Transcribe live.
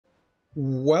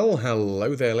Well,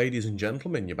 hello there, ladies and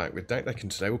gentlemen. You're back with Deck,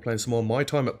 and today we're playing some more My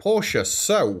Time at Portia.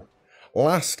 So,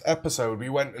 last episode we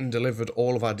went and delivered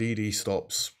all of our DD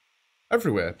stops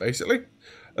everywhere, basically.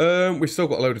 We've still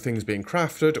got a load of things being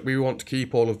crafted. We want to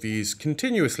keep all of these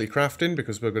continuously crafting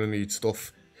because we're going to need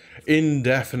stuff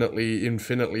indefinitely,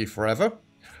 infinitely, forever.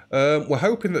 We're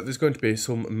hoping that there's going to be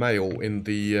some mail in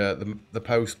the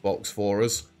post box for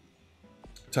us,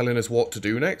 telling us what to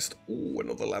do next. Ooh,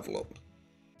 another level up.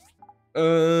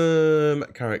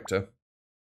 Character.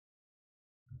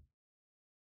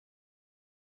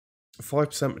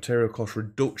 5% material cost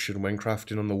reduction when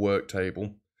crafting on the work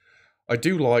table. I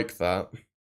do like that.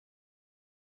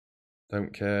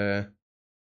 Don't care.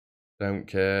 Don't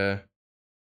care.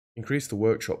 Increase the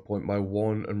workshop point by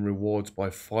 1 and rewards by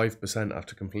 5%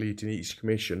 after completing each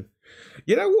commission.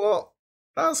 You know what?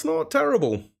 That's not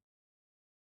terrible.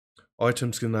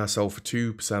 Items can now sell for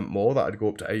 2% more. That'd go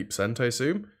up to 8%, I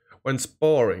assume. When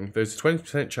sparring, there's a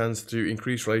 20% chance to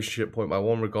increase relationship point by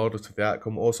 1 regardless of the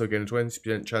outcome. Also gain a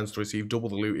 20% chance to receive double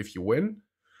the loot if you win.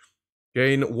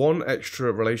 Gain 1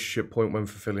 extra relationship point when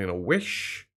fulfilling a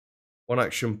wish. 1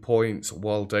 action points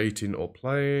while dating or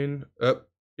playing. Yeah,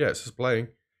 it says playing.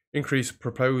 Increase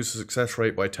proposed success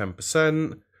rate by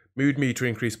 10%. Mood meter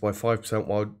increase by 5%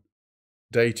 while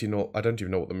dating or... I don't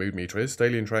even know what the mood meter is.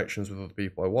 Daily interactions with other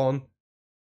people by 1.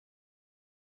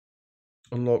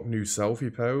 Unlock new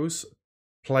selfie pose.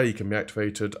 Play can be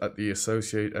activated at the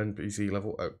associate NPC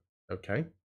level. Oh, okay.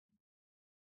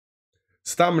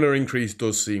 Stamina increase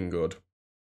does seem good.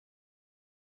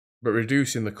 But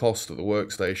reducing the cost of the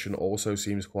workstation also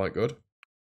seems quite good.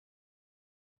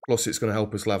 Plus it's going to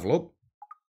help us level up.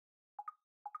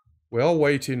 We are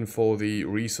waiting for the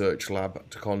research lab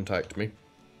to contact me.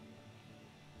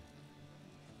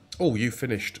 Oh, you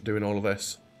finished doing all of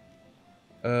this.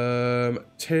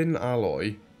 Tin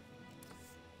alloy.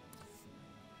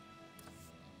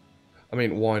 I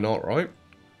mean, why not, right?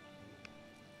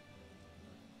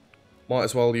 Might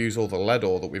as well use all the lead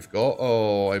ore that we've got.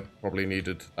 Oh, I probably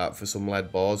needed that for some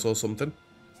lead bars or something.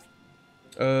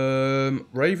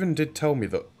 Raven did tell me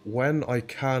that when I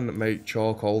can make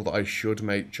charcoal, that I should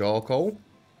make charcoal.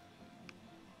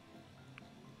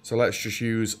 So let's just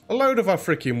use a load of our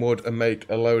freaking wood and make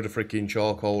a load of freaking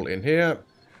charcoal in here.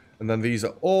 And then these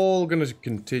are all going to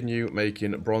continue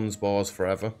making bronze bars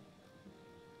forever.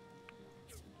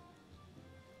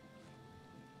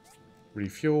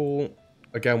 Refuel.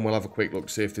 Again, we'll have a quick look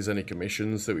to see if there's any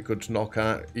commissions that we could knock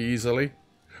out easily.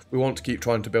 We want to keep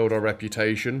trying to build our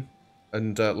reputation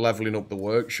and leveling up the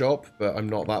workshop, but I'm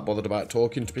not that bothered about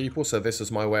talking to people, so this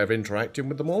is my way of interacting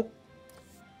with them all.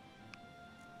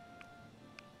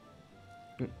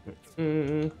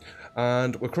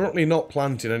 And we're currently not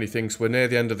planting anything, so we're near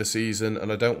the end of the season,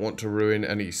 and I don't want to ruin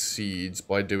any seeds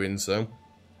by doing so.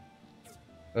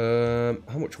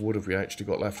 How much wood have we actually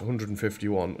got left?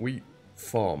 151. We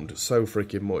farmed so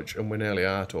freaking much, and we're nearly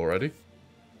out already.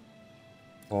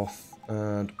 Off,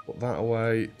 and put that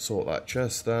away, sort that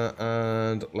chest there,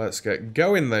 and let's get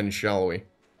going then, shall we?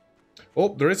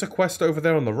 Oh, there is a quest over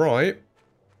there on the right.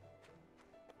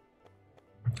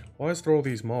 Why is there all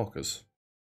these markers?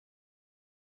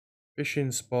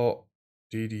 Fishing spot,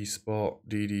 DD spot,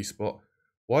 DD spot.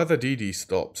 Why are there DD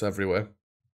stops everywhere?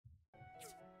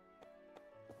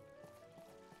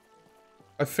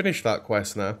 I've finished that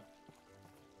quest now.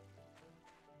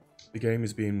 The game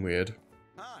is being weird.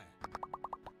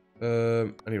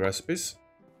 Any recipes?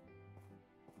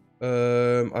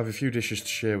 I have a few dishes to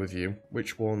share with you.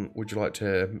 Which one would you like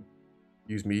to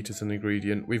use meat as an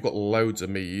ingredient? We've got loads of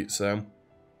meat, so...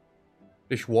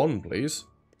 Dish 1, please.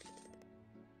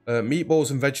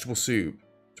 Meatballs and vegetable soup.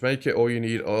 To make it, all you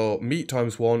need are meat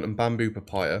times 1 and bamboo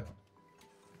papaya.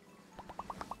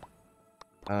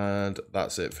 And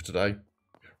that's it for today.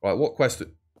 Right, what quest...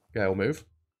 Okay, I'll move.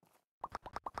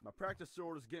 My practice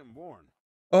sword is getting worn.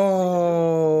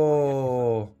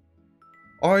 Oh,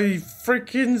 I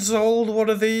freaking sold one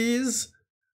of these.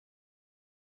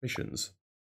 Missions.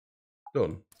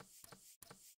 Done.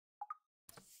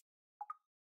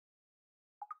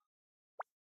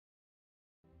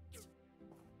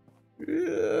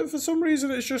 Yeah, for some reason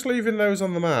it's just leaving those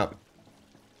on the map.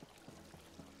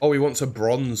 Oh, he wants a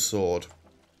bronze sword.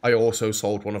 I also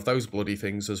sold one of those bloody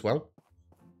things as well.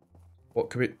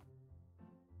 What can we...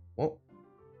 What?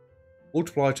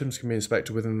 Multiple items can be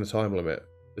inspected within the time limit.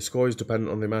 The score is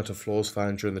dependent on the amount of flaws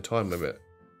found during the time limit.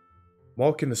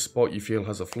 Marking the spot you feel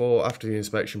has a flaw. After the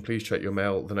inspection, please check your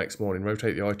mail the next morning.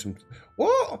 Rotate the item.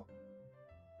 What?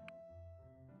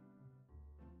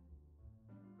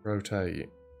 Rotate.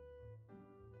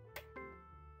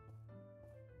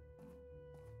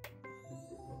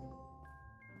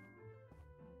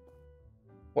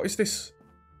 What is this?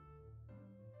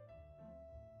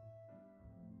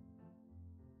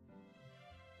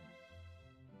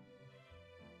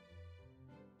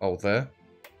 Oh, there.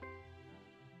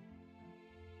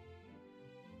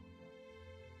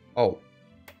 Oh,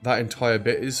 that entire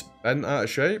bit is bent out of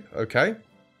shape? Okay.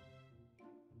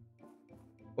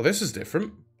 Well, this is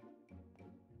different.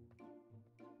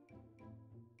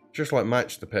 Just like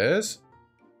match the pairs.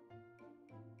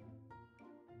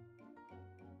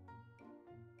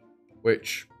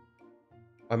 Which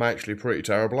I'm actually pretty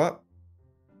terrible at.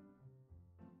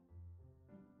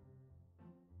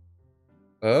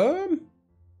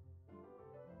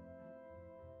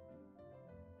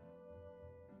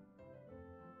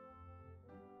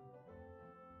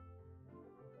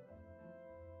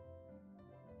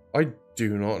 I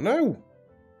do not know.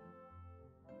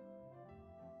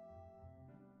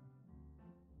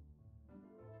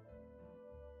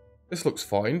 This looks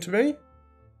fine to me.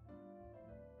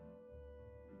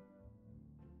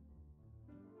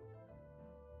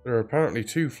 There are apparently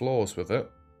 2 flaws with it.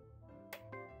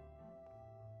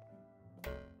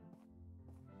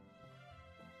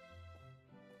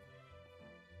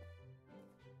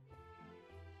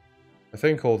 I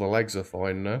think all the legs are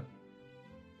fine now.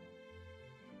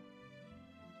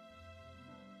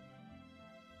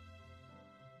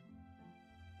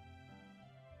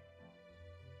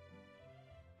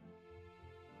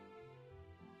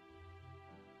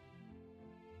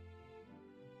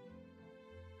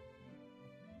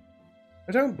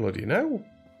 I don't bloody know.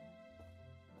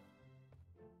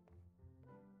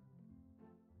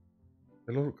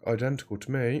 They look identical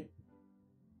to me.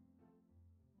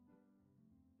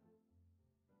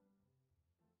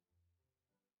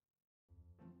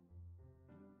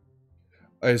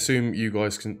 I assume you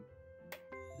guys can...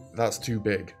 That's too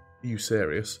big. Are you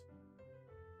serious?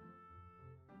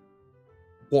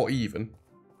 What even?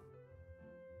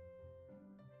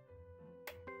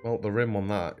 Well, the rim on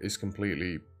that is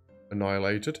completely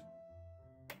annihilated.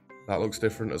 That looks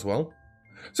different as well.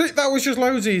 See, that was just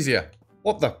loads easier.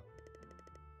 What the...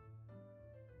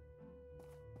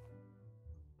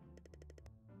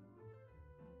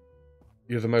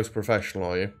 You're the most professional,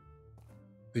 are you?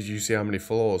 Did you see how many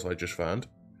flaws I just found?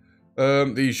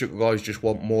 These guys just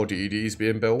want more DDs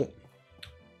being built.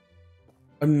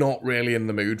 I'm not really in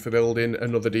the mood for building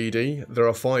another DD. There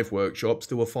are 5 workshops,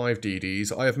 there were 5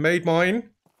 DDs. I have made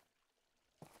mine.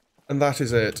 And that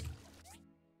is it.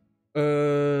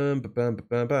 It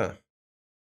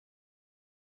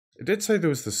did say there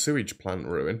was the sewage plant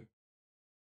ruin.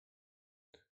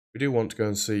 We do want to go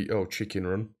and see... Oh, Chicken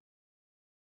Run.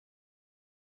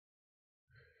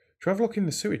 Should I have a look in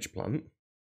the sewage plant?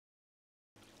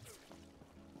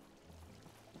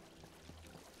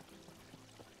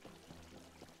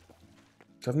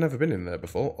 I've never been in there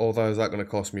before, although is that going to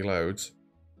cost me loads?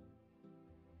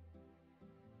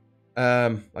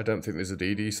 I don't think there's a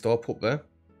DD stop up there.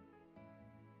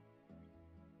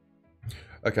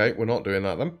 Okay, we're not doing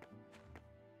that then.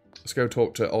 Let's go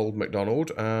talk to Old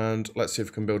MacDonald and let's see if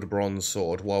we can build a bronze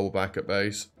sword while we're back at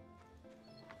base.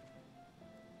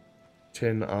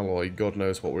 Tin alloy, God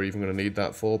knows what we're even going to need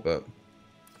that for, but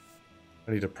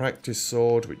I need a practice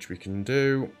sword, which we can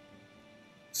do.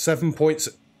 7 points.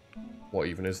 What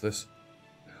even is this?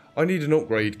 I need an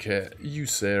upgrade kit. Are you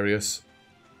serious?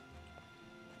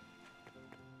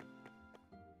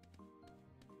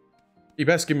 You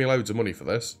best give me loads of money for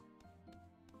this.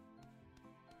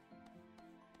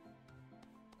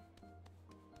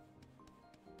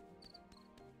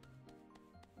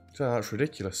 So that's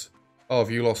ridiculous. Oh,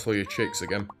 have you lost all your chicks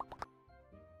again? I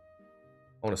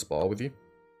want to spar with you.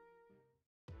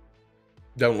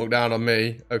 Don't look down on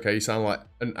me. Okay, you sound like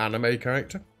an anime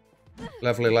character.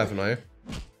 Level 11, are you?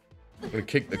 I'm going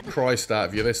to kick the Christ out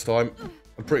of you this time.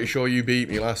 I'm pretty sure you beat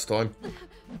me last time.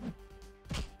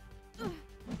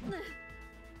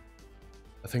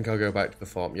 I think I'll go back to the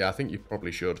farm. Yeah, I think you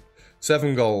probably should.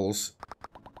 7 goals.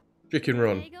 Chicken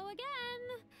Run. There you go again.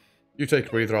 You take a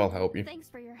breather, I'll help you. Thanks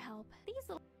for your help. These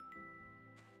little...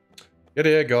 Get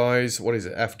here, guys. What is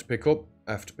it? F to pick up.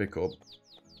 F to pick up.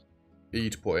 E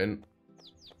to put in.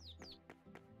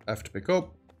 F to pick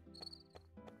up.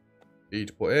 E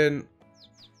to put in.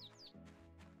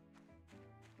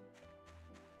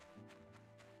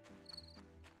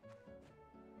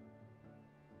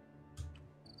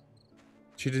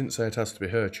 She didn't say it has to be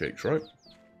her chicks, right?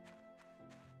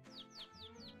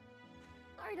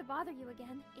 Sorry to bother you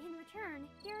again. In return,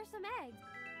 here are some eggs.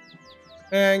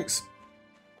 Thanks.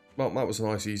 Well, that was a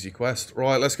nice easy quest.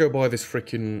 Right, let's go buy this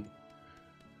freaking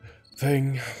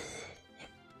thing.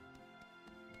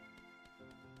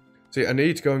 See, I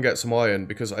need to go and get some iron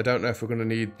because I don't know if we're going to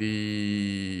need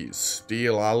the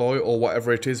steel alloy or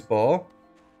whatever it is bar.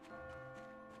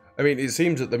 I mean, it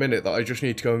seems at the minute that I just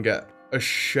need to go and get a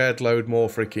shed load more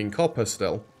freaking copper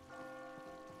still.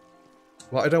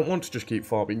 Well, I don't want to just keep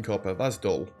farming copper. That's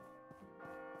dull.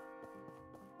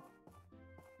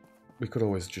 We could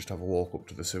always just have a walk up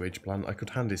to the sewage plant. I could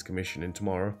hand his commission in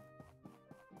tomorrow.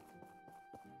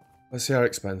 Let's see how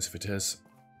expensive it is.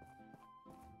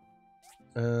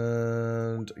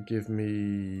 And give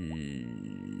me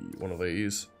one of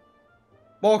these.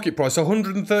 Market price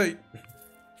 130.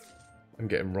 I'm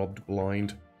getting robbed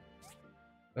blind.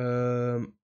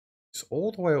 It's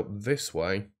all the way up this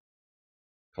way.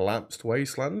 Collapsed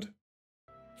wasteland.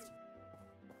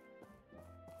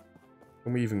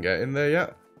 Can we even get in there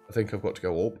yet? I think I've got to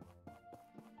go up.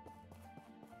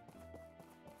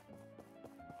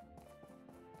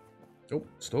 Oh,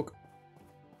 stuck.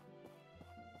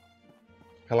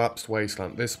 Collapsed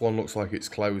wasteland. This one looks like it's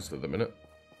closed at the minute.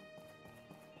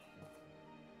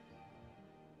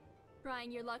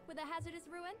 Trying your luck with a hazardous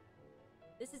ruin?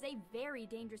 This is a very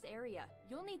dangerous area.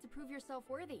 You'll need to prove yourself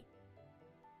worthy.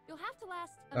 You'll have to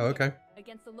last a minute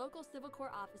against the local Civil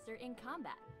Corps officer in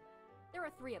combat. There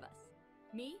are 3 of us.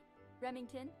 Me,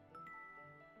 Remington.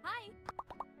 Hi!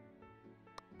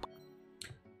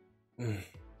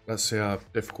 Let's see how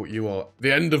difficult you are.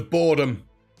 The end of boredom.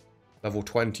 Level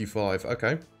 25.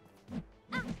 Okay.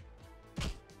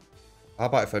 How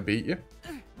about if I beat you?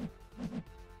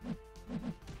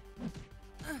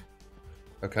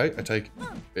 Okay, I take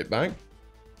it back.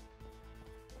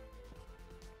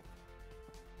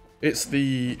 It's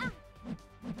the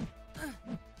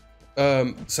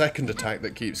second attack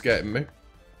that keeps getting me.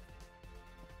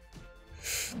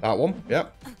 That one,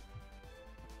 yep.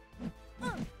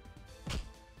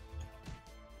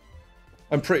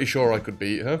 I'm pretty sure I could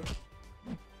beat her.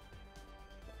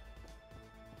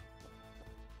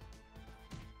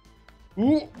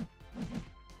 Ooh.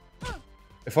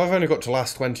 If I've only got to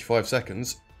last 25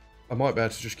 seconds, I might be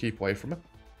able to just keep away from her.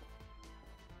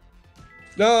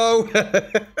 No!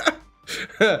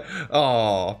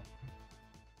 Aww.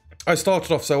 I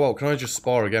started off so well. Can I just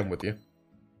spar again with you?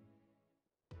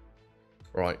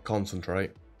 Right,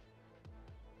 concentrate.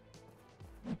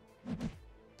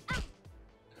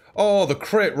 Oh, the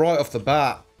crit right off the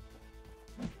bat.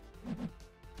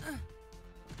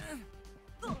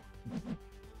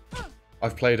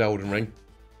 I've played Elden Ring.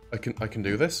 I can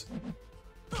do this.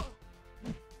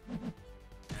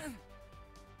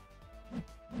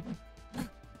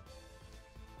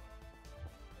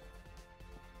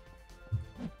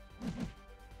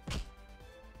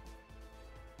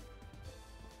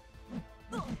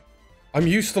 I'm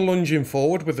used to lunging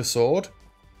forward with a sword.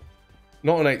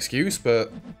 Not an excuse,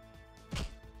 but...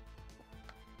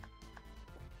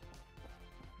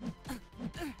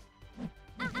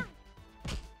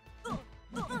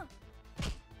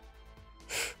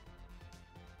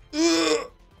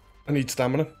 I need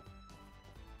stamina.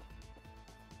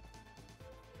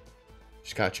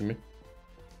 She's catching me.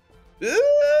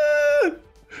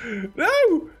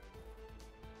 No!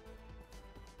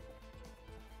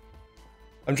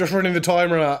 I'm just running the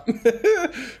timer out.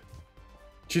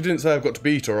 She didn't say I've got to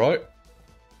beat her, right?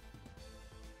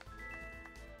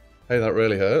 Hey, that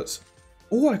really hurts.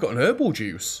 Oh, I got an herbal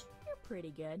juice. You're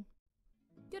pretty good.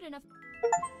 Good enough.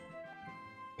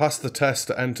 Pass the test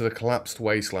to enter the collapsed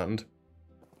wasteland.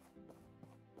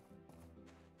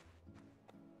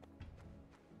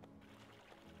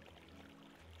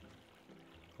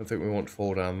 I think we want to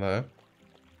fall down there.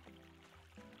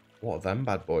 What are them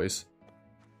bad boys?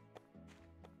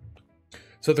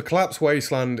 So the collapsed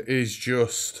wasteland is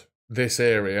just this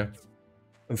area.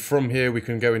 And from here we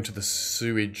can go into the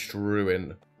sewage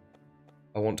ruin.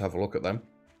 I want to have a look at them.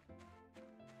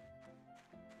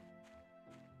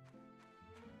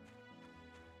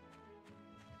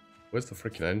 Where's the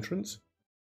freaking entrance?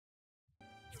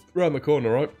 Round the corner,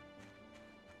 right?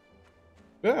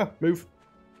 Yeah, move.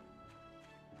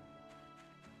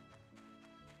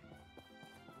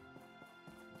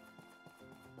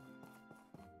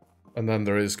 And then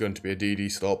there is going to be a DD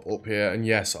stop up here. And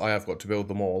yes, I have got to build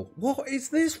them all. What is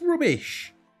this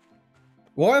rubbish?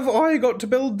 Why have I got to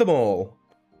build them all?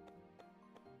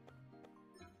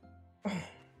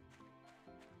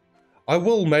 I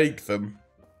will make them.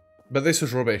 But this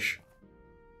is rubbish.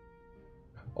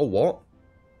 Oh, what?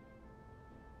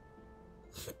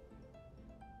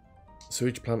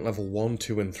 Sewage plant level 1,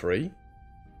 2, and 3?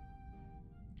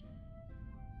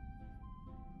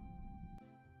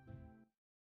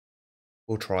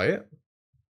 We'll try it.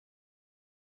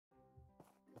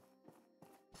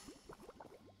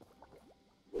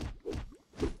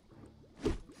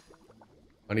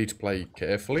 I need to play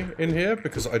carefully in here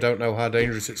because I don't know how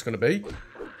dangerous it's going to be.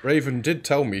 Raven did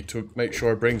tell me to make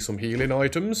sure I bring some healing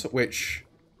items, which,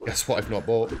 guess what, I've not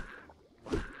bought.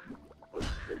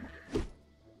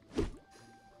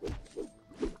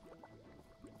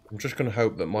 I'm just going to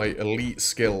hope that my elite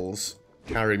skills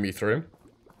carry me through.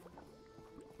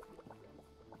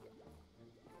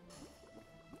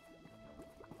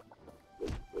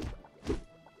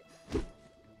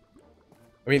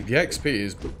 I mean, the XP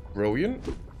is brilliant.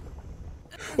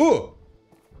 Oh!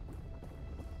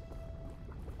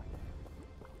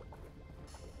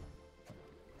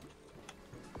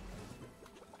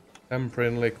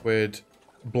 Tempering liquid.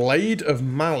 Blade of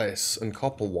Malice and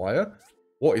copper wire.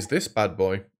 What is this bad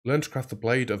boy? Learn to craft the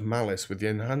Blade of Malice with the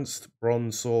enhanced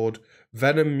bronze sword.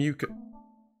 Venom mucus.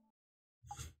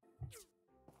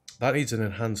 That needs an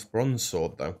enhanced bronze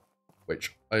sword though.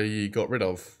 Which I got rid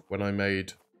of when I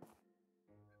made...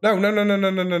 No.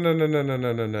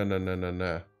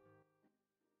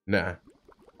 Nah.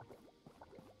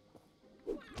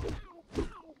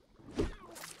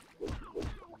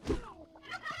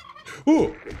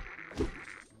 Ooh!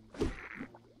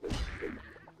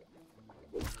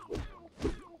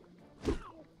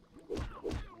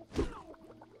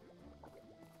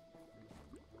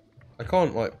 I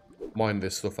can't, like, mine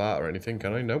this stuff out or anything,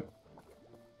 can I? Nope.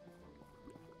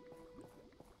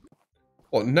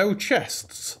 What, no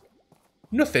chests?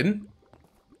 Nothing?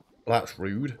 Well, that's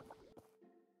rude.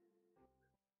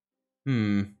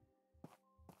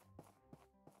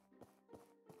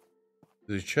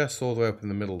 There's a chest all the way up in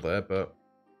the middle there, but...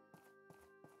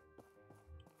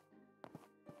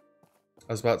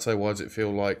 I was about to say, why does it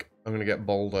feel like I'm going to get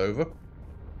bowled over?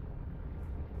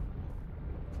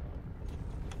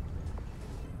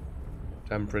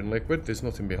 Tempering liquid. There's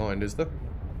nothing behind, is there?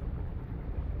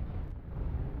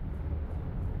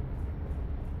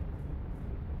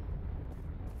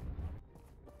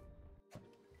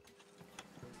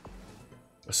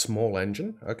 A small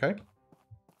engine. Okay.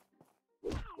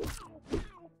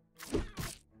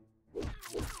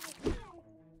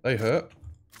 They hurt.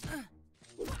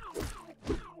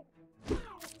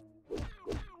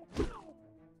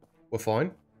 We're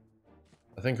fine.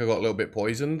 I think I got a little bit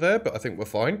poisoned there, but I think we're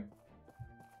fine.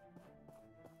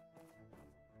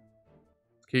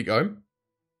 Keep going.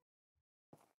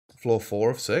 Floor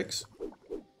 4 of 6.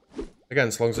 Again,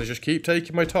 as long as I just keep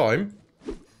taking my time.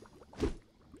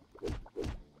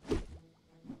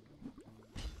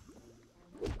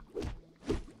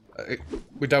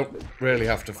 We don't really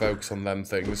have to focus on them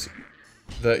things.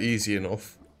 They're easy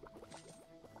enough.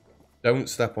 Don't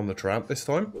step on the trap this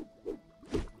time.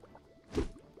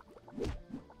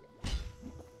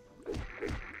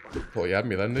 Thought you had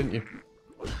me then, didn't you?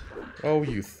 Oh,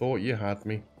 you thought you had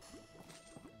me.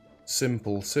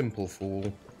 Simple, simple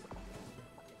fool.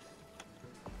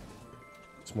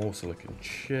 Small silicon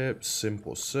chips,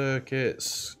 simple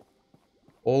circuits.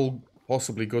 All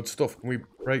possibly good stuff. Can we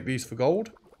break these for gold?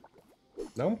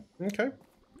 No? Okay.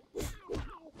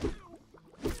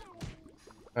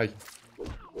 Hey.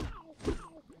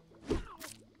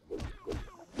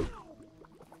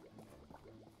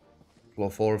 Floor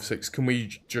 4 of 6. Can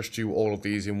we just do all of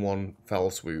these in one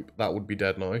fell swoop? That would be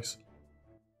dead nice.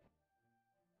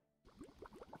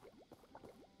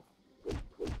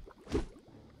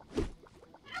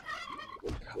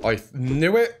 I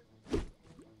knew it!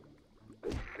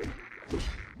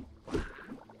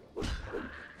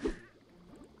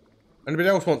 Anybody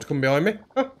else want to come behind me?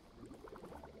 Huh?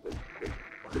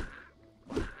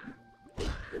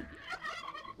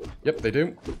 Yep, they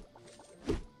do.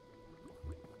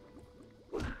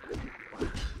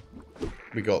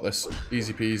 We got this.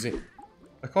 Easy peasy.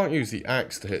 I can't use the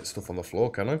axe to hit stuff on the floor,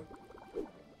 can I?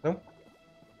 No?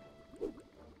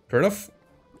 Fair enough.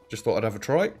 Just thought I'd have a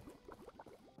try. And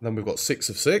then we've got 6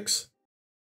 of 6.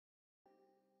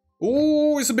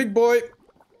 Ooh, it's a big boy!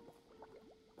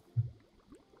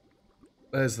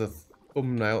 There's the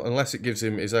thumbnail. Unless it gives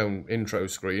him his own intro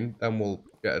screen, then we'll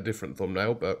get a different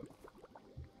thumbnail, but...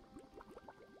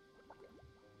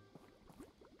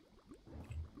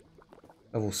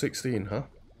 Level 16, huh?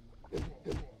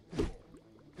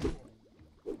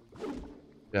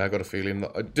 Yeah, I got a feeling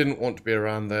that I didn't want to be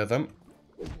around there then.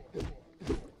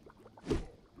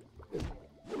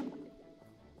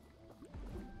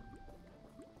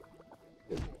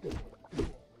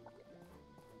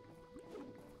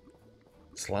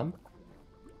 Slam.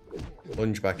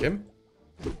 Lunge back in.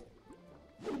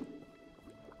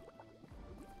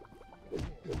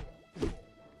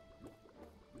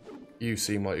 You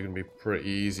seem like you're going to be pretty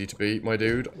easy to beat, my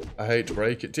dude. I hate to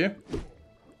break it to you.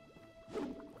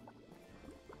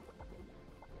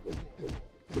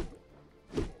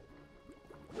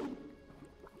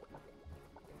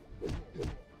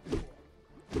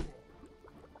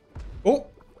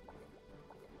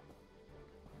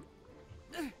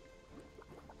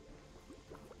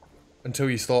 Until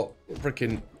you start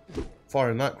freaking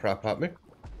firing that crap at me.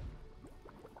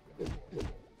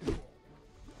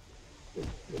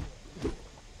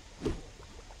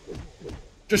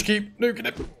 Just keep nuking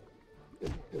it.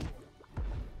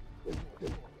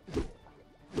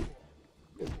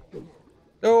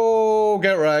 Oh,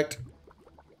 get wrecked.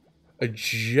 A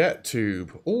jet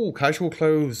tube. Oh, casual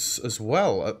clothes as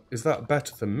well. Is that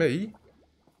better than me?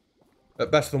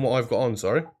 Better than what I've got on,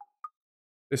 sorry.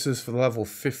 This is for the level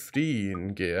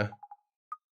 15 gear.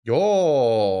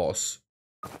 Yoss!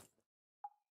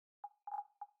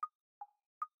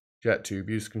 Jet tube.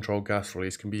 Used to control gas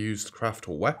release. Can be used to craft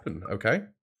a weapon. Okay.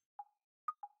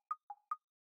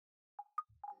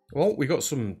 Well, we got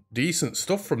some decent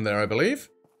stuff from there, I believe.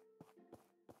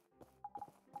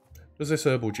 Does this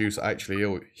herbal juice actually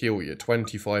heal you?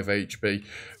 25 HP.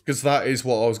 Because that is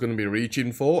what I was going to be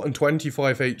reaching for. And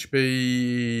 25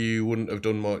 HP wouldn't have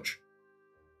done much.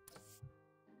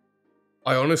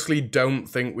 I honestly don't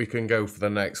think we can go for the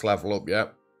next level up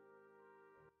yet.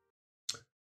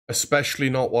 Especially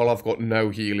not while I've got no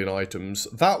healing items.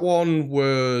 That one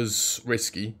was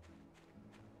risky.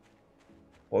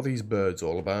 What are these birds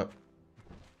all about?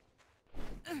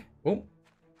 Oh.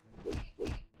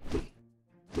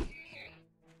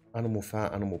 Animal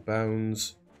fat, animal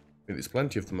bones. I think there's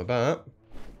plenty of them about.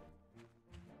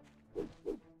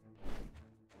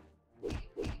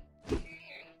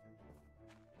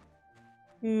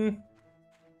 They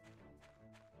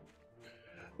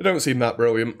don't seem that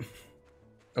brilliant.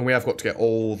 And we have got to get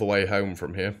all the way home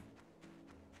from here.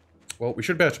 Well, we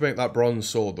should be able to make that bronze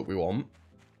sword that we want.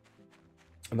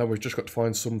 And then we've just got to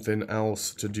find something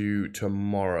else to do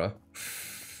tomorrow.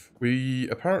 We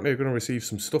apparently are going to receive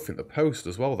some stuff in the post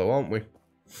as well, though, aren't we?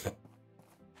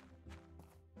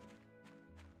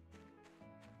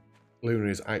 Luna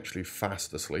is actually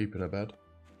fast asleep in her bed.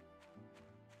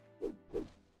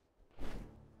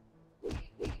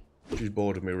 She's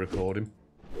bored of me recording.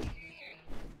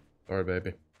 Sorry,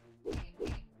 baby.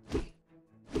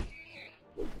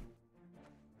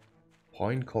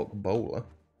 Pinecock bowler?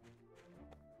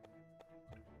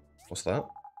 What's that?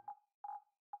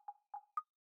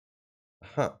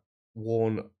 Hat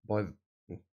worn by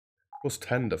plus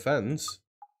 10 defense.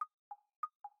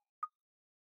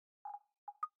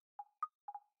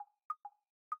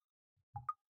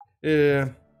 Yeah,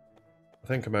 I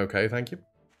think I'm okay, thank you.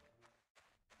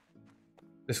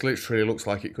 This literally looks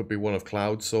like it could be one of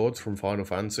Cloud's swords from Final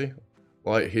Fantasy.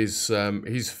 Like his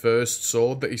first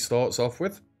sword that he starts off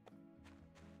with.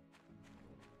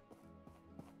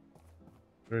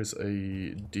 There is a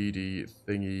DD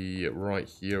thingy right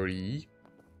here. Let's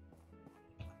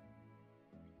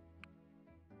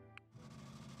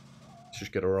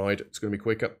just get a ride. It's going to be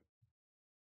quicker.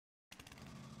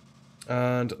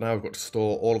 And now I've got to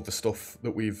store all of the stuff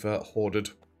that we've hoarded.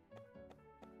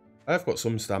 I've got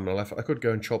some stamina left. I could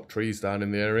go and chop trees down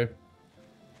in the area.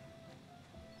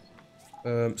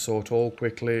 Sort all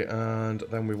quickly, and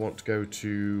then we want to go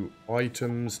to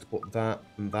items to put that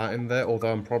and that in there,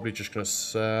 although I'm probably just going to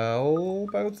sell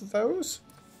both of those.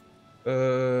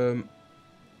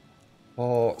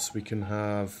 Parts, we can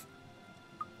have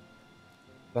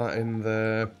that in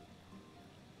there.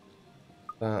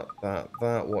 That.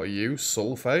 What are you?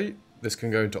 Sulfate. This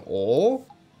can go into ore.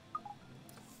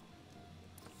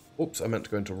 Oops, I meant to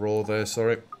go into raw there,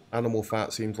 sorry. Animal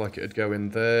fat seems like it'd go in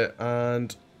there,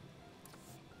 and...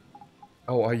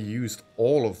 oh, I used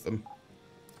all of them.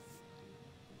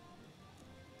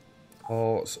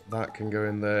 Parts, that can go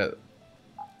in there.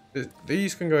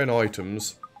 These can go in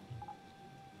items.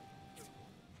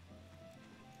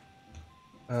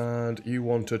 And you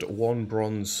wanted one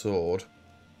bronze sword.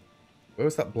 Where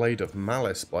was that blade of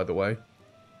malice, by the way?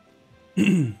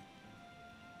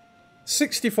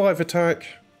 65 attack.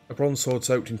 A bronze sword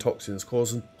soaked in toxins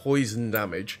causing poison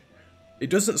damage. It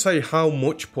doesn't say how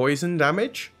much poison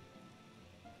damage.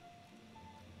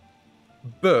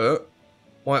 But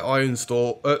my iron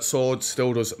sword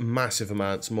still does massive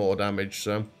amounts more damage,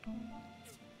 so...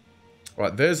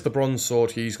 right, there's the bronze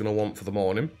sword he's going to want for the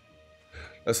morning.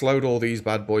 Let's load all these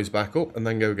bad boys back up and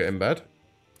then go get in bed.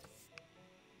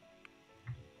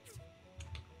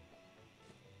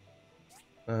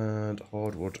 And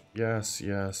hardwood. Yes,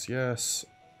 yes, yes.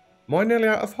 Am I nearly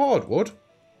out of hardwood?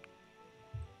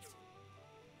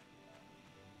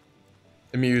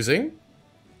 Amusing.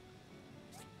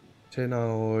 Tin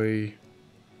alloy.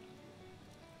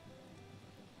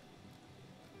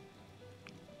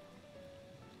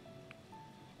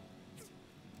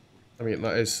 I mean,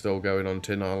 that is still going on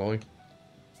tin alloy.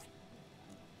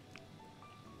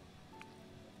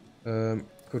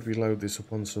 Could we load this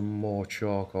up on some more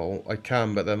charcoal? I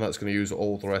can, but then that's going to use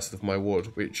all the rest of my wood,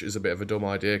 which is a bit of a dumb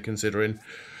idea considering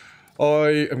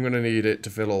I am going to need it to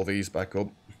fill all these back up.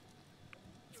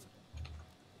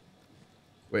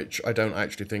 Which I don't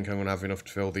actually think I'm going to have enough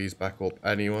to fill these back up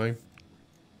anyway.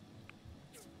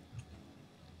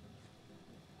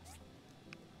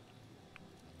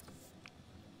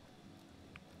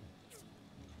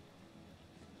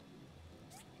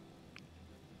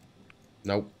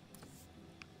 Nope.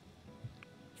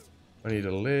 I need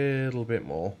a little bit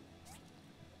more.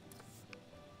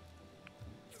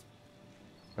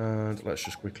 And let's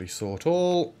just quickly sort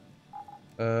all.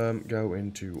 Go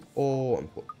into ore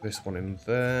and put this one in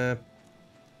there.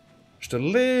 Just a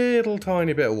little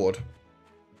tiny bit of wood.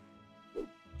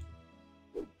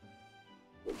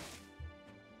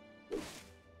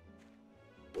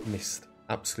 Missed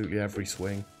absolutely every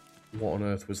swing. What on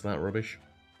earth was that rubbish?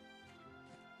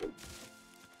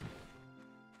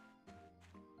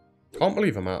 Can't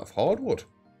believe I'm out of hardwood.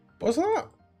 What's that?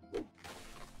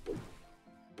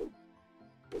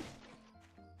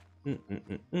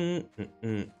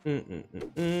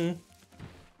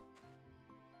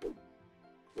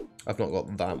 I've not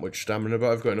got that much stamina,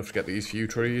 but I've got enough to get these few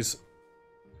trees.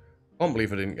 Can't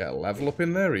believe I didn't get a level up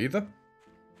in there either.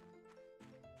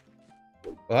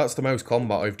 Well, that's the most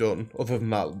combat I've done, other than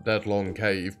that dead long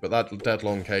cave, but that dead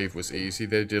long cave was easy.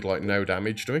 They did like no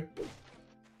damage to me.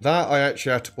 That I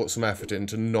actually had to put some effort in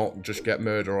to not just get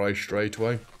murderized straight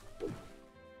away.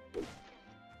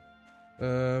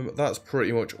 That's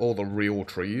pretty much all the real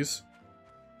trees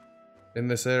in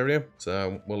this area,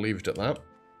 so we'll leave it at that.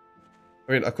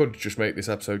 I mean, I could just make this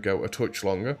episode go a touch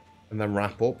longer and then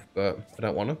wrap up, but I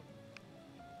don't want to.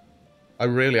 I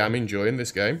really am enjoying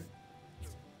this game.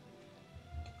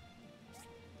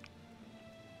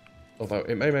 Although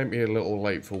it may make me a little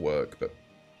late for work, but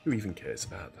who even cares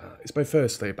about that? It's my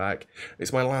first day back.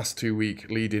 It's my last 2 week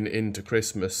leading into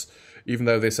Christmas, even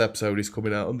though this episode is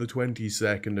coming out on the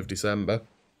 22nd of December.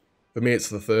 For me, it's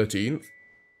the 13th.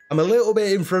 I'm a little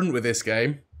bit in front with this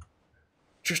game.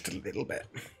 Just a little bit.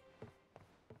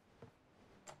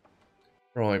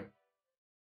 Right.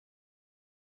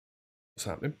 What's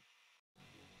happening?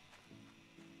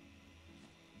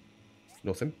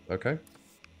 Nothing. Okay.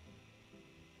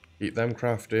 Keep them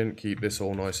crafting. Keep this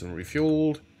all nice and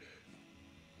refueled.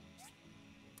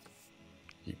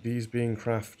 Keep these being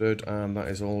crafted, and that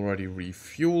is already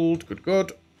refueled. Good,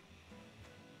 good.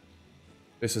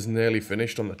 This is nearly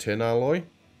finished on the tin alloy.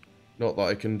 Not that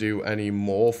I can do any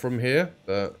more from here,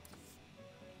 but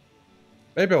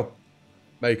maybe I'll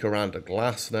make around a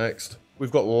glass next.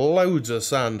 We've got loads of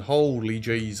sand. Holy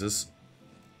Jesus.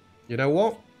 You know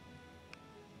what?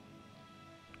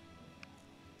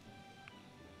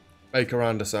 Make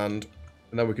around a sand,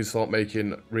 and then we can start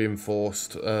making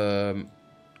reinforced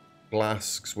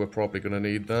glass, because we're probably going to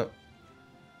need that.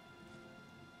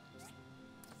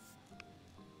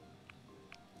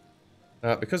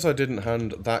 Because I didn't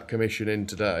hand that commission in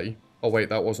today... Oh wait,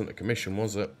 that wasn't a commission,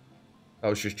 was it? That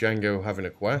was just Django having a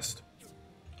quest.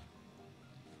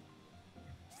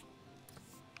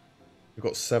 We've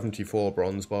got 74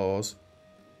 bronze bars.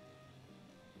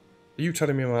 Are you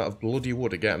telling me I'm out of bloody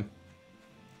wood again?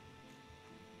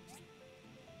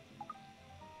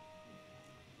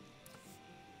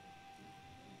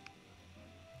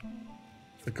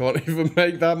 I can't even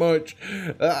make that much.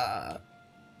 Ah.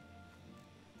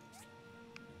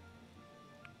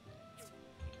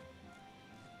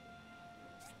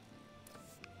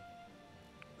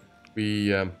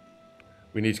 We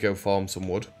need to go farm some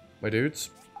wood, my dudes.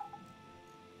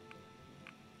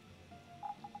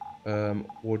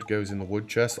 Wood goes in the wood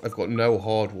chest. I've got no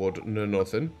hardwood, no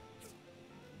nothing.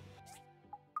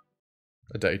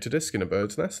 A data disk in a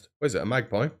bird's nest. Where's it? A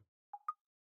magpie?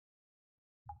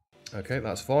 Okay,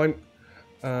 that's fine.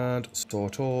 And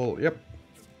sort all. Yep.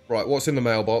 Right, what's in the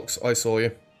mailbox? I saw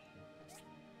you.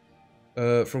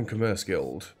 From Commerce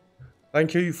Guild.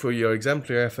 Thank you for your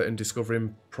exemplary effort in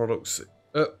discovering product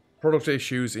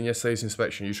issues in yesterday's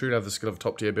inspection. You truly have the skill of a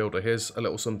top-tier builder. Here's a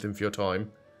little something for your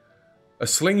time. A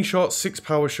slingshot, 6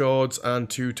 power shards, and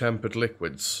 2 tempered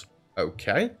liquids.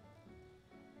 Okay.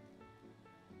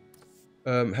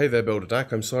 Hey there, Builder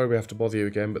Dak. I'm sorry we have to bother you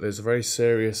again, but there's a very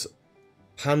serious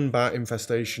pan-bat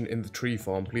infestation in the tree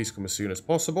farm. Please come as soon as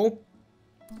possible.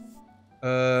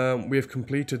 We have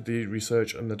completed the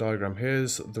research and the diagram.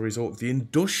 Here's the result of the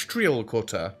industrial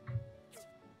cutter.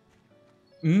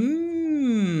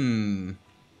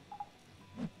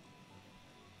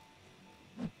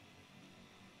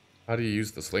 How do you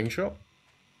use the slingshot?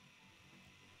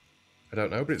 I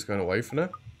don't know, but it's going away for now.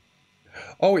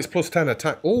 Oh, it's plus 10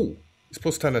 attack. Oh, it's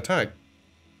plus 10 attack.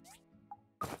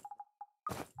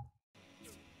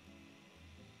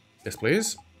 Yes,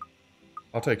 please.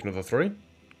 I'll take another 3.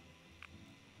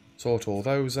 Sort all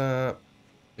those out.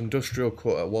 Industrial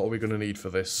cutter. What are we going to need for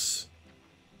this?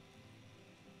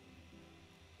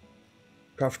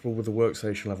 Craftable with the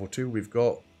workstation level 2. We've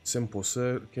got simple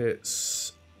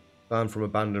circuits. Fan from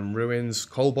abandoned ruins.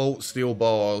 Cobalt steel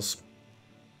bars.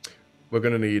 We're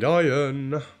going to need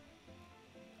iron.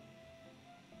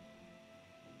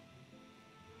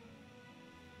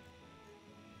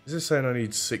 Is this saying I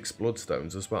need 6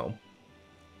 bloodstones as well?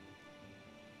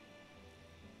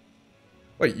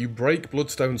 Wait, you break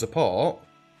bloodstones apart?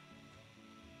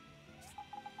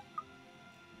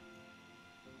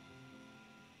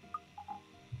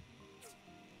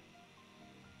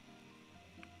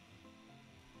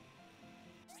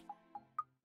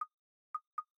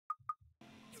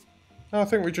 I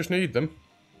think we just need them.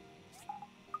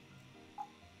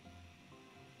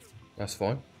 That's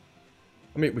fine.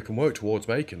 I mean, we can work towards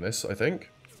making this, I think.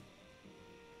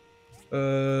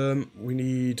 We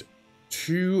need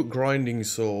 2 grinding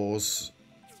saws.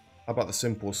 How about the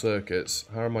simple circuits?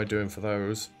 How am I doing for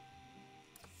those?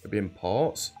 Maybe in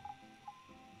parts?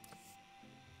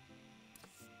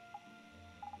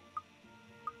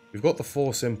 We've got the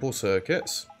 4 simple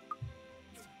circuits.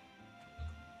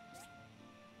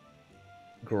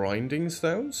 Grinding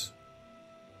stones?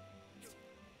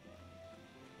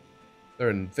 They're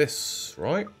in this,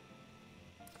 right?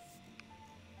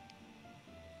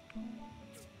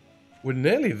 We're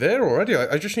nearly there already.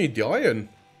 I just need the iron.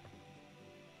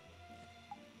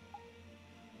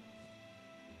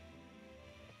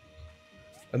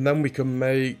 And then we can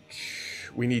make...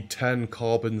 We need 10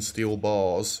 carbon steel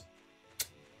bars.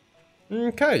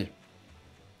 Okay.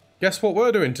 Guess what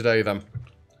we're doing today, then?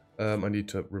 I need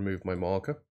to remove my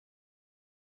marker.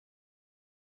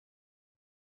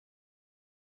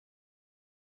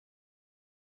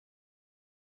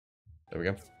 There we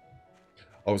go.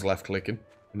 I was left clicking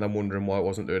and then wondering why it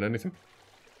wasn't doing anything.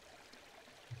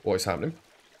 What is happening?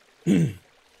 What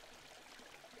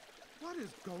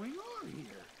is going on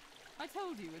here? I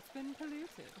told you it's been polluted.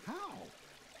 How?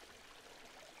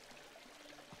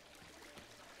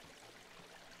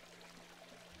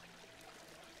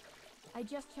 I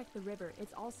just checked the river.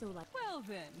 It's also like... Well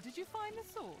then, did you find the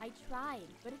source? I tried,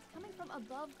 but it's coming from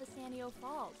above the Sanio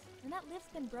Falls, and that lift's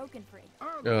been broken for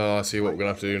Oh, I see what we're going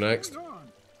to have to do next.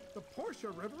 The Portia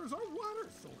River is our water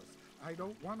source. I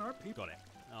don't want our people... Got it.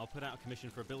 I'll put out a commission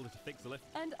for a builder to fix the lift.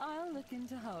 And I'll look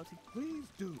into how to... Please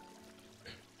do.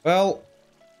 Well,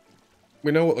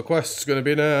 we know what the quest's going to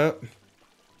be now.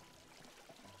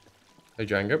 Hey,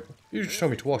 Django. You just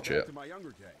told me to watch it. To my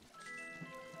younger days.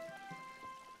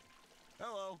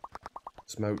 Hello.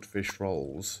 Smoked fish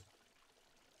rolls.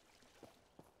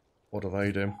 What do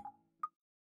they do?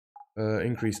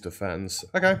 Increased defense.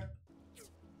 Okay.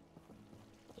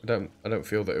 I don't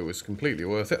feel that it was completely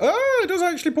worth it. Oh, it does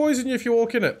actually poison you if you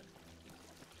walk in it.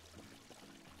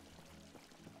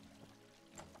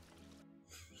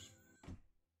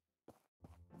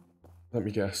 Let me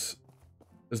guess.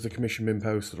 Has the commission been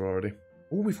posted already?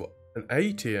 Oh, we've got an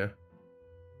A tier.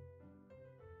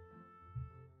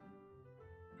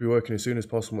 Be working as soon as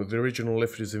possible. The original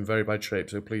lift is in very bad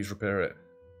shape, so please repair it.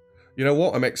 You know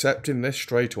what? I'm accepting this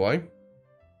straight away.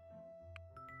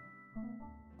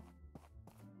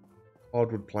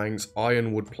 Hardwood planks,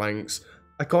 ironwood planks.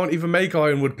 I can't even make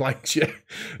ironwood planks yet.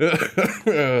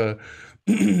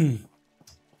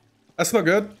 That's not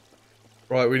good.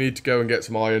 Right, we need to go and get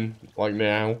some iron, like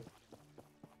now.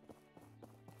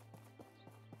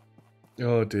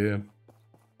 Oh dear.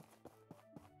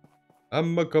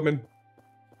 I'm coming.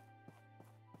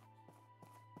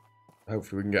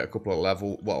 Hopefully we can get a couple of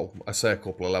levels. Well, I say a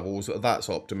couple of levels. That's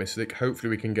optimistic. Hopefully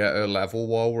we can get a level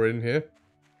while we're in here.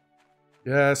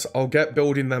 Yes, I'll get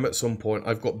building them at some point.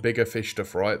 I've got bigger fish to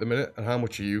fry at the minute. And how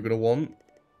much are you going to want?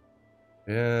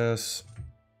 Yes.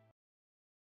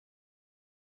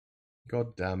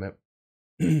 God damn it.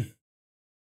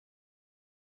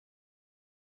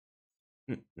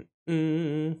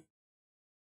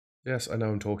 Yes, I know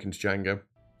I'm talking to Django.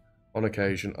 On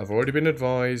occasion. I've already been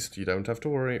advised. You don't have to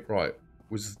worry. Right.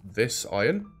 Was this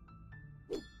iron?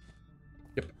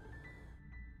 Yep.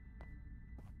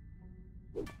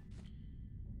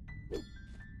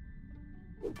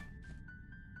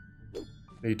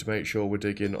 Need to make sure we're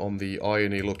digging on the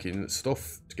irony looking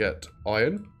stuff to get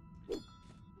iron.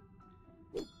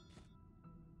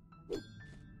 Oh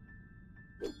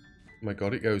my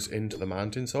god, it goes into the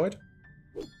mountainside.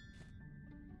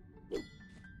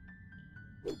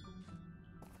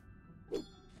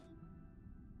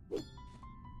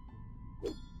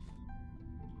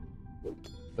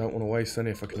 Don't want to waste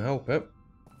any if I can help it.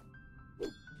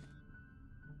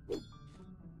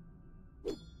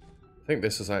 think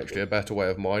this is actually a better way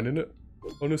of mining it,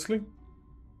 honestly.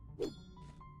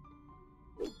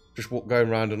 Just going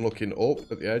around and looking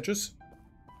up at the edges.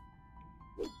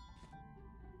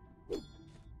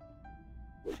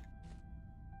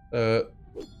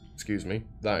 Excuse me.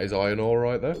 That is iron ore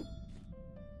right there.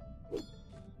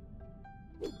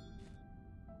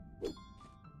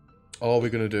 Are we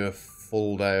going to do a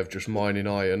full day of just mining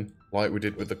iron, like we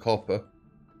did with the copper?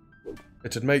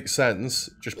 It'd make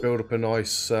sense. Just build up a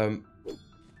nice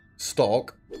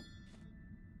stock.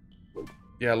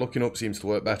 Yeah, looking up seems to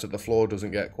work better. The floor doesn't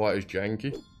get quite as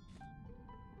janky.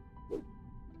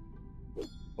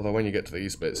 Although when you get to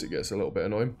these bits, it gets a little bit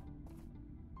annoying.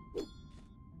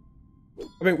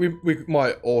 I mean, we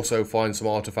might also find some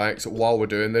artifacts while we're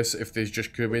doing this, if there's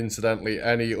just coincidentally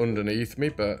any underneath me,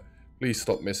 but please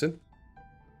stop missing.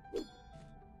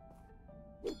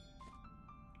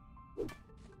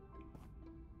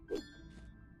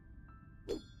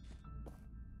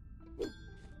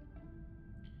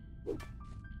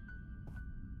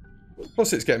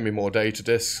 Plus, it's getting me more data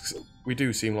disks. We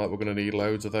do seem like we're going to need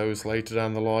loads of those later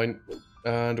down the line.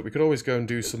 And we could always go and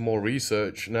do some more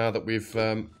research now that we've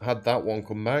had that one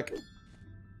come back.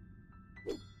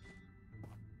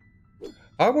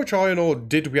 How much iron ore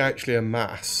did we actually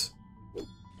amass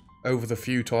over the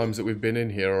few times that we've been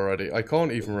in here already? I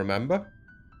can't even remember.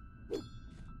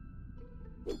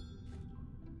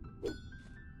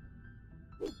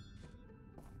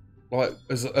 Like,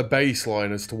 as a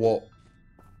baseline as to what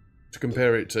to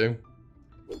compare it to.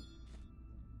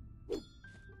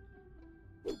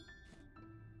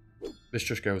 This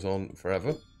just goes on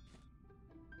forever.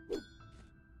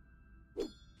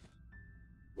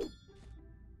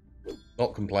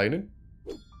 Not complaining.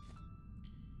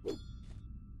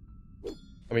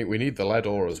 I mean, we need the lead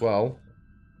ore as well.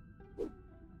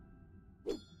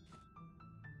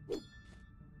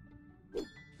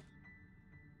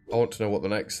 I want to know what the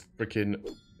next freaking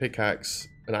pickaxe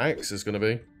and axe is going to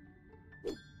be.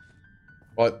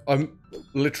 Right, I'm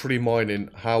literally mining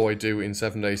how I do in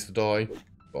 7 Days to Die.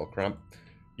 Oh, crap.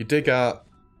 You dig out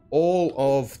all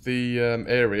of the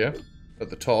area at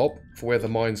the top for where the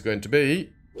mine's going to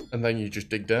be, and then you just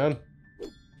dig down.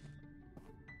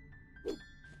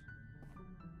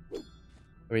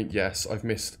 I mean, yes, I've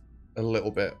missed a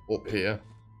little bit up here.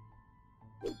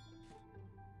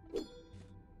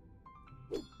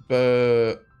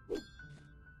 But...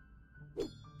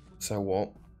 so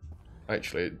what?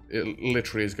 Actually, it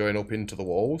literally is going up into the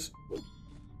walls.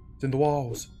 It's in the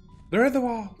walls. They're in the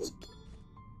walls.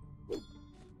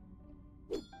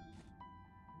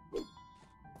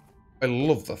 I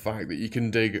love the fact that you can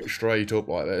dig straight up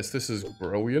like this. This is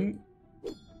brilliant.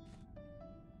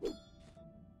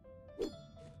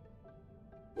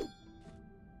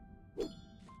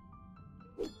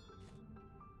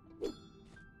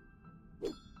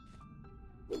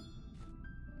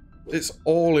 It's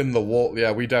all in the wall.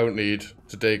 Yeah, we don't need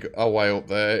to dig our way up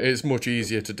there. It's much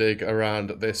easier to dig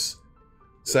around this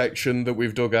section that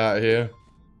we've dug out here.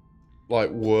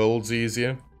 Like, worlds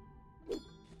easier.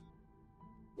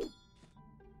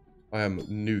 I am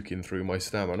nuking through my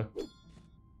stamina.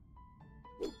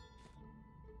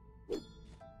 You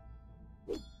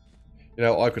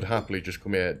know, I could happily just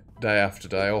come here day after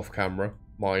day off camera,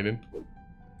 mining.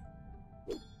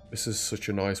 This is such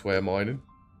a nice way of mining.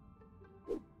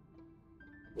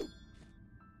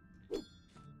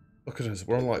 Look at us,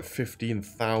 we're on like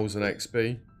 15,000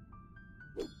 XP.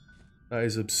 That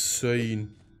is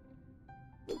obscene.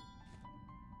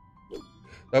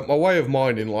 My way of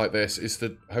mining like this is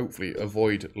to hopefully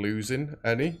avoid losing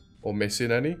any, or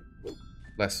missing any.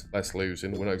 Less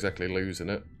losing, we're not exactly losing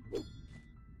it.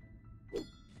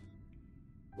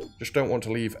 Just don't want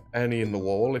to leave any in the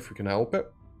wall if we can help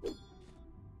it.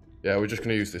 Yeah, we're just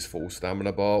going to use this full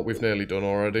stamina bar. We've nearly done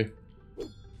already.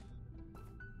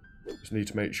 Just need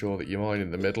to make sure that you mine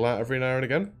in the middle out every now and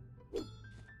again.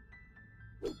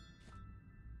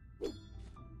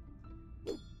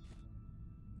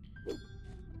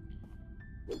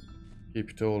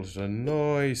 Keep it all at a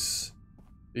nice,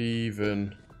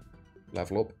 even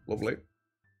level up. Lovely.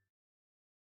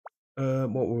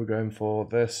 What were we going for?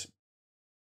 This.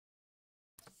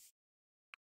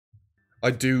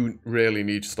 I do really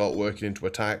need to start working into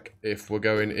attack if we're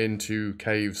going into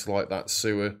caves like that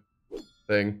sewer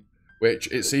thing.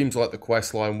 Which, it seems like the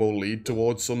quest line will lead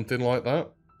towards something like that.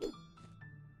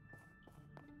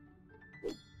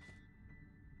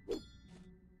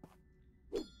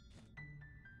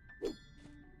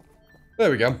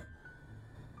 There we go.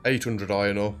 800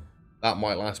 iron ore. That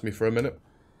might last me for a minute.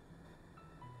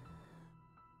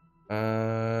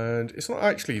 And it's not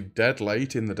actually dead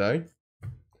late in the day.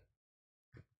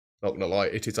 Not gonna lie,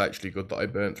 it is actually good that I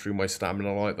burnt through my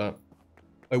stamina like that.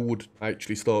 I would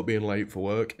actually start being late for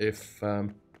work if I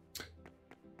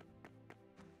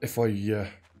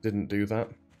didn't do that.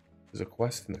 There's a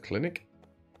quest in the clinic.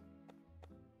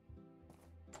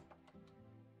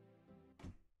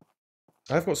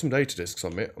 I've got some data disks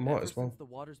on me. I might as well. Since the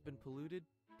water's been polluted,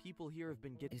 people here have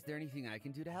been getting... Is there anything I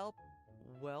can do to help?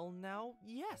 Well, now,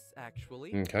 yes,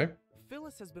 actually. Okay.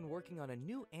 Phyllis has been working on a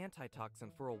new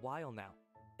antitoxin for a while now.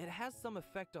 It has some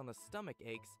effect on the stomach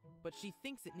aches, but she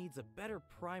thinks it needs a better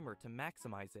primer to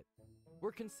maximize it.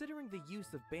 We're considering the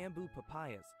use of bamboo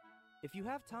papayas. If you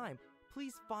have time,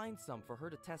 please find some for her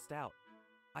to test out.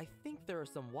 I think there are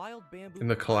some wild bamboo in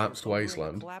the papayas collapsed over in the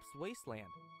wasteland. collapsed wasteland.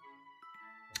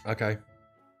 Okay.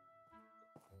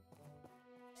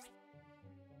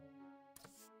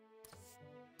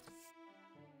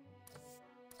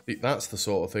 That's the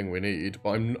sort of thing we need, but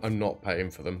I'm not paying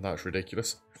for them. That's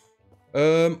ridiculous.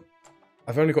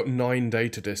 I've only got 9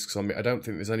 data disks on me. I don't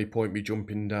think there's any point me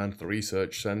jumping down to the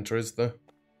research centre, is there?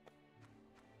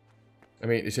 I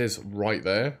mean, it is right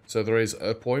there, so there is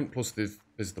a point, plus there's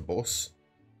the bus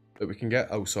that we can get.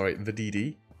 Oh, sorry, the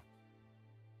DD.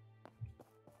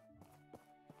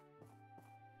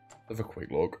 Have a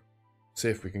quick look. See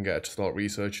if we can get her to start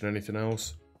researching anything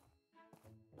else.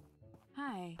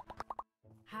 Hi.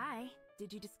 Hi.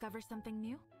 Did you discover something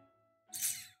new?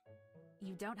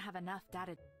 You don't have enough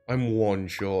data. I'm 1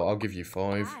 short. I'll give you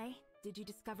 5. Hi. Did you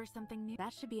discover something new?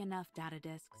 That should be enough data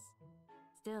disks.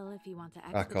 Still, if you want to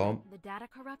I can't. expedite the data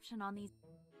corruption on these...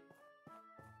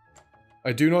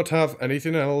 I do not have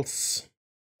anything else.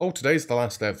 Oh, today's the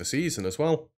last day of the season as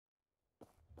well.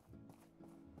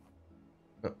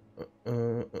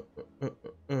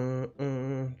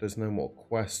 There's no more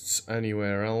quests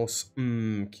anywhere else.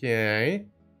 Okay.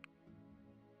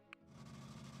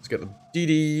 Let's get the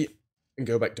DD and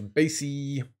go back to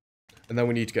basey. And then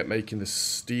we need to get making the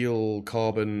steel,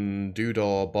 carbon,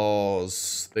 doodah,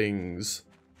 bars, things.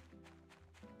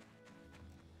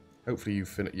 Hopefully you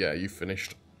finished. Yeah, you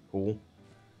finished. Cool.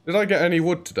 Did I get any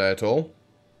wood today at all?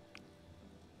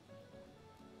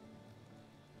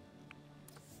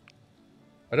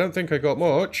 I don't think I got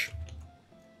much.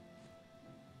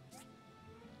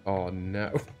 Oh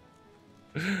no.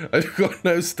 I've got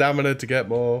no stamina to get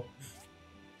more.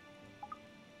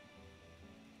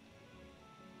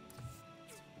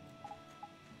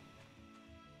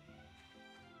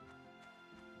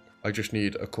 I just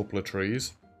need a couple of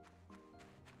trees.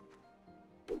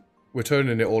 We're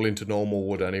turning it all into normal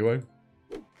wood anyway.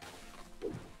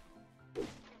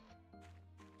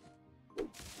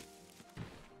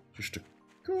 Just a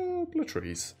couple of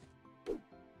trees.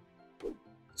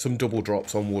 Some double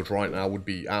drops on wood right now would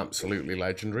be absolutely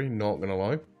legendary, not gonna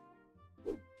lie.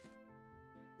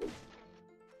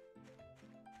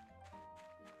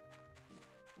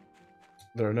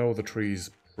 There are no other trees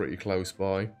pretty close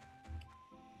by.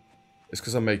 It's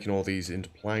because I'm making all these into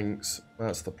planks.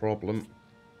 That's the problem.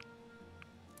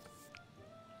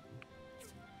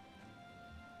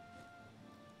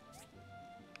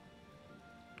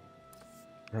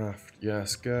 Craft,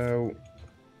 yes, go.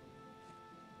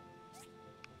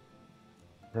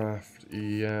 Craft,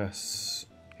 yes,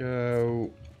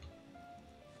 go.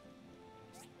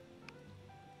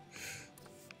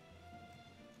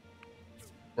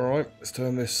 Alright, let's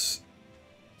turn this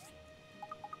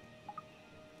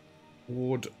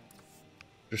wood.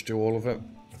 Just do all of it.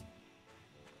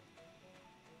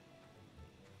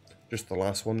 Just the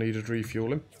last one needed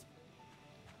refueling.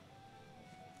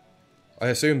 I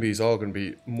assume these are going to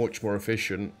be much more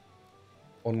efficient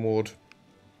on wood.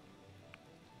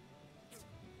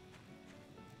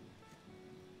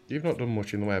 You've not done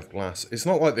much in the way of glass. It's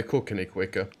not like they cook any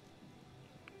quicker.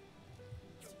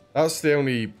 That's the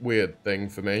only weird thing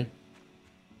for me.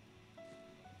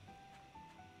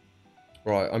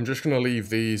 Right, I'm just going to leave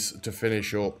these to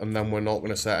finish up, and then we're not going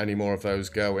to set any more of those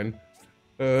going.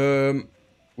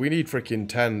 We need freaking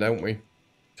 10, don't we?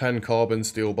 10 carbon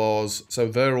steel bars, so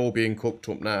they're all being cooked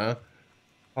up now.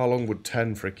 How long would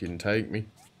 10 freaking take me?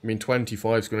 I mean,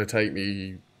 25 is going to take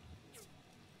me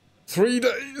 3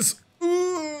 days.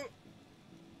 Ugh.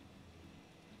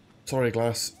 Sorry,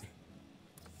 glass.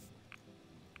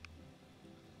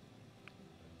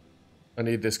 I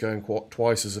need this going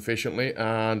twice as efficiently,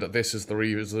 and this is the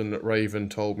reason Raven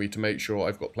told me to make sure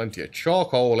I've got plenty of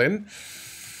charcoal in.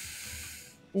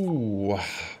 Ooh,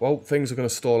 well, things are going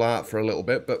to stall out for a little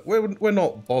bit, but we're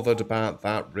not bothered about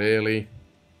that, really.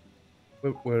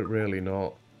 We're really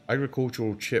not.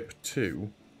 Agricultural chip 2.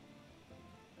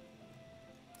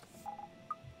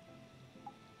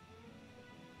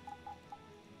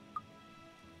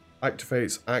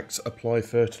 Activates apply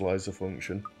fertilizer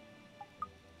function.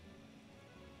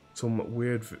 some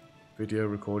weird video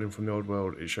recording from the old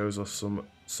world. It shows us some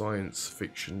science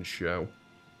fiction show.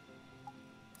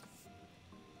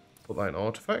 Put that in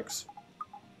artifacts.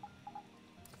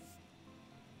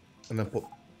 And then put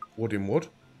wood in wood.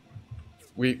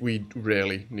 We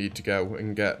really need to go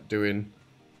and get doing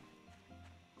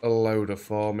a load of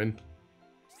farming.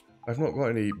 I've not got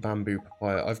any bamboo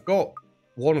papaya. I've got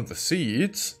one of the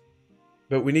seeds,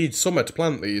 but we need somewhere to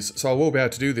plant these, so I will be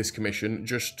able to do this commission,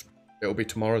 just it'll be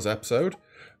tomorrow's episode.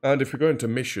 And if we go into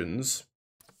missions...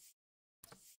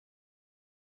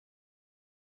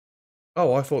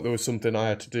 Oh, I thought there was something I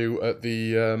had to do at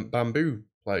the bamboo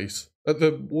place. At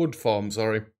the wood farm,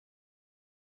 sorry.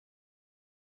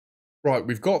 Right,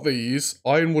 we've got these.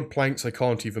 Ironwood planks I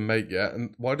can't even make yet.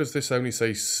 And why does this only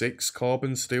say 6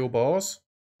 carbon steel bars?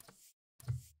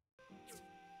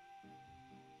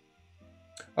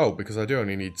 Oh, because I do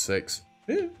only need 6.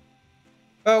 Yeah.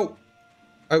 Well,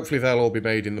 hopefully they'll all be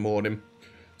made in the morning.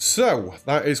 So,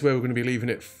 that is where we're going to be leaving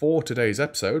it for today's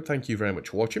episode. Thank you very much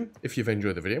for watching. If you've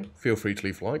enjoyed the video, feel free to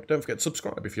leave a like. Don't forget to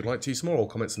subscribe if you'd like to see some more. All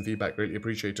comments and feedback greatly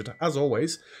appreciated, as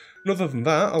always. And other than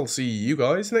that, I'll see you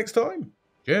guys next time.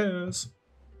 Cheers!